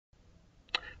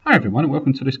Hi everyone, and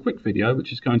welcome to this quick video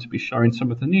which is going to be showing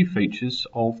some of the new features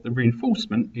of the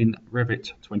reinforcement in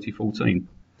Revit 2014.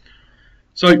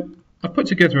 So I've put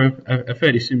together a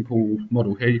fairly simple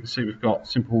model here. You can see we've got a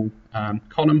simple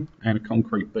column and a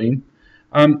concrete beam.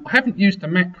 I haven't used the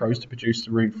macros to produce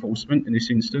the reinforcement in this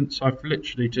instance. I've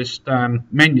literally just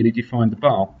manually defined the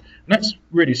bar. And that's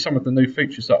really some of the new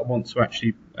features that I want to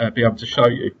actually be able to show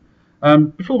you.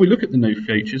 Before we look at the new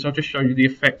features, I'll just show you the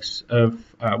effects of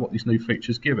what these new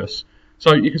features give us.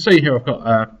 So you can see here I've got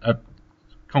a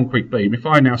concrete beam. If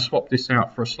I now swap this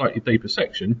out for a slightly deeper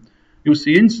section, you'll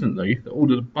see instantly that all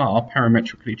of the bar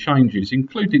parametrically changes,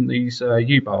 including these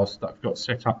U-bars that I've got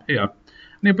set up here.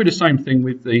 And it'll be the same thing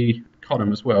with the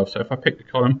column as well. So if I pick the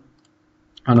column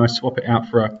and I swap it out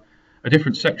for a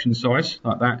different section size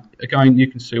like that, again you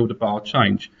can see all the bar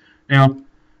change. Now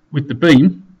with the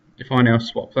beam, if I now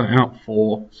swap that out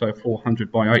for, so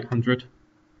 400 by 800,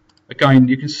 again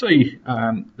you can see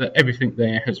that everything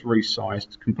there has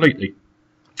resized completely.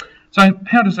 So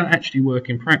how does that actually work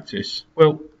in practice?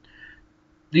 Well,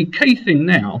 the key thing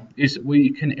now is that we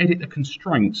can edit the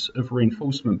constraints of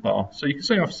reinforcement bar. So you can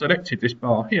see I've selected this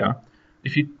bar here.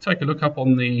 If you take a look up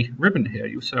on the ribbon here,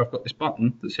 you'll see I've got this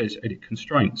button that says edit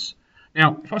constraints.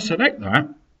 Now if I select that,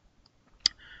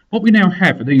 what we now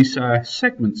have are these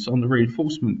segments on the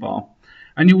reinforcement bar,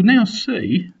 and you'll now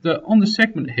see that on the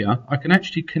segment here I can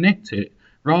actually connect it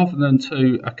rather than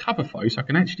to a cover face. I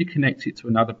can actually connect it to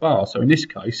another bar. So in this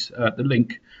case the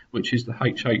link, which is the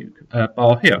H8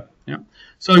 bar here. Yeah.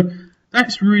 So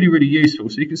that's really useful.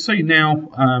 So you can see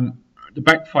now the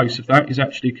back face of that is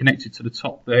actually connected to the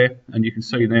top there, and you can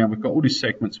see now we've got all these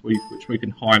segments which we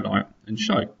can highlight and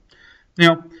show.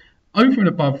 Now over and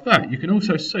above that, you can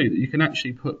also see that you can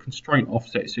actually put constraint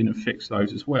offsets in and fix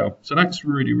those as well. So that's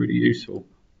really useful.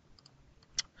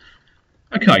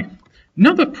 Okay,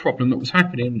 another problem that was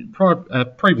happening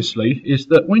previously is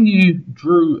that when you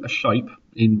drew a shape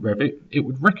in Revit, it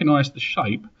would recognise the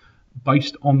shape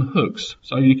based on hooks.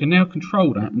 So you can now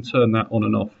control that and turn that on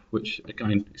and off, which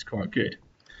again is quite good.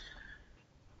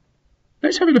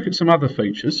 Let's have a look at some other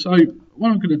features. So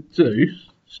what I'm going to do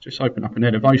is just open up an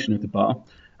elevation of the bar.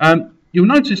 You'll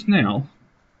notice now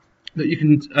that you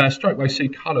can straight away see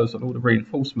colours on all the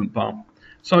reinforcement bar.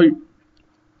 So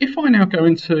if I now go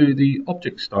into the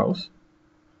object styles,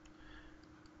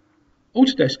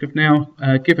 Autodesk have now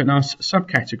given us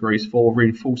subcategories for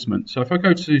reinforcement. So if I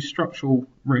go to structural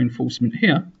reinforcement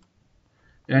here,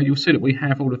 you'll see that we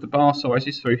have all of the bar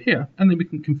sizes through here, and then we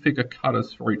can configure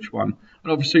colours for each one.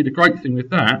 And obviously the great thing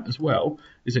with that as well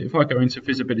is that if I go into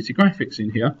visibility graphics in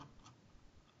here,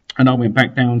 and I went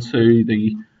back down to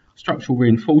the structural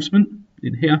reinforcement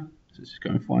in here, so let's just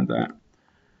go and find that.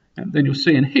 And then you'll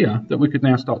see in here that we could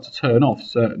now start to turn off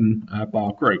certain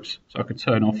bar groups. So I could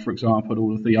turn off, for example,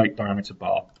 all of the 8 diameter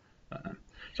bar.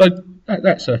 So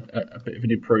that's a bit of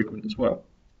an improvement as well.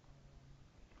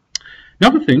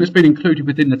 Another thing that's been included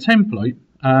within the template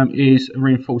is a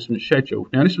reinforcement schedule.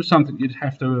 Now this was something you'd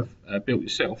have to have built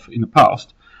yourself in the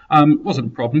past. It wasn't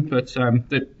a problem, but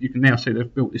you can now see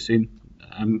they've built this in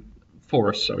for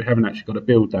us, so we haven't actually got to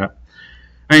build that.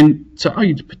 And to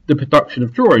aid the production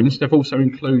of drawings, they've also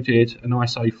included an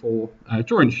ISA4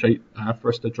 drawing sheet for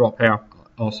us to drop our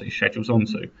RC schedules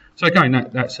onto. So again,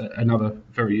 that's another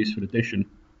very useful addition.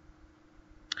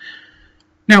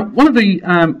 Now, one of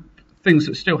the things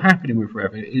that's still happening with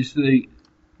Revit is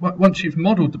once you've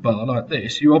modelled the bar like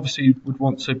this, you obviously would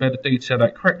want to better detail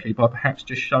that correctly by perhaps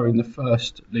just showing the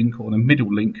first link or the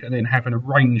middle link and then having a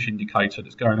range indicator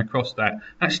that's going across that.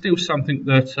 That's still something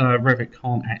that Revit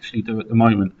can't actually do at the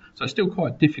moment. So it's still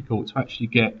quite difficult to actually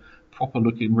get proper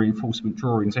looking reinforcement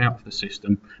drawings out of the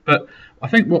system. But I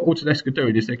think what Autodesk are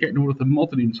doing is they're getting all of the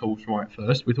modelling tools right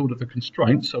first with all of the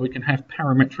constraints, so we can have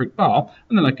parametric bar,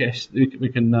 and then I guess we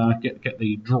can get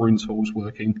the drawing tools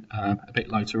working a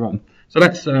bit later on. So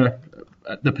that's the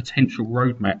potential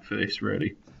roadmap for this,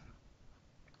 really.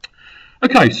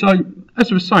 Okay, so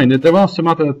as I was saying, there are some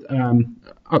other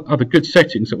good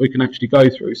settings that we can actually go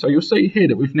through. So you'll see here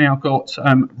that we've now got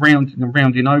rounding and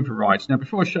rounding overrides. Now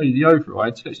before I show you the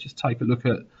overrides, let's just take a look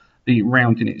at the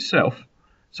rounding itself.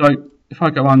 So if I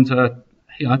go under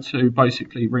here to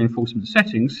basically reinforcement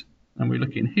settings, and we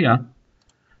look in here,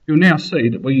 you'll now see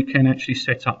that we can actually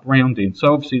set up rounding.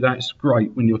 So obviously that's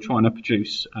great when you're trying to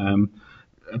produce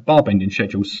bar bending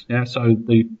schedules. Yeah, so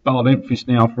the bar length is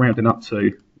now rounding up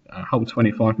to whole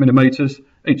 25 millimeters.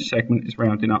 Each segment is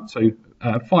rounding up to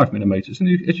 5 millimeters,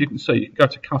 and as you can see, you can go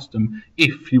to custom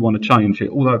if you want to change it.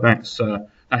 Although that's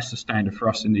the standard for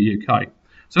us in the UK,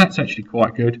 so that's actually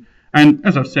quite good. And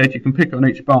as I've said, you can pick on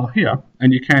each bar here,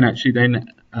 and you can actually then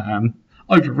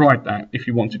override that if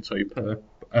you wanted to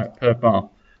per bar.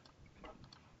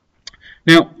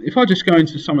 Now, if I just go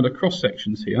into some of the cross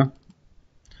sections here,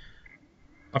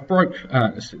 I've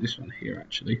let's do this one here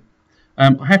actually.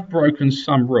 I have broken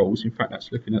some rules. In fact,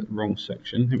 that's looking at the wrong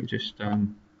section. Let me just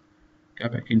go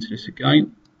back into this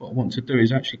again. What I want to do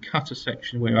is actually cut a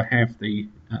section where I have the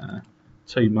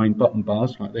two main bottom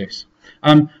bars like this.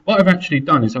 What I've actually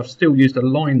done is I've still used a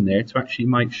line there to actually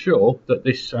make sure that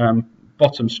this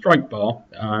bottom straight bar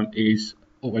is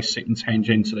always sitting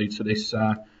tangentially to this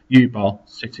U-bar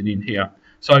sitting in here.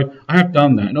 So I have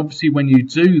done that, and obviously when you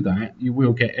do that, you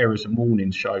will get errors and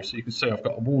warnings show. So you can see I've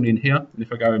got a warning here, and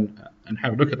if I go and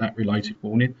have a look at that related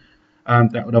warning,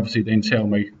 that would obviously then tell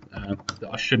me that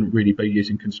I shouldn't really be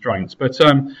using constraints. But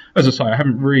as I say, I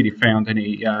haven't really found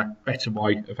any better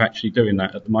way of actually doing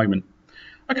that at the moment.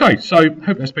 Okay, so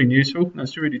hope that's been useful.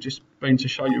 That's really just been to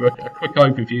show you a quick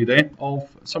overview there of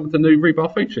some of the new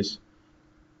Rebar features.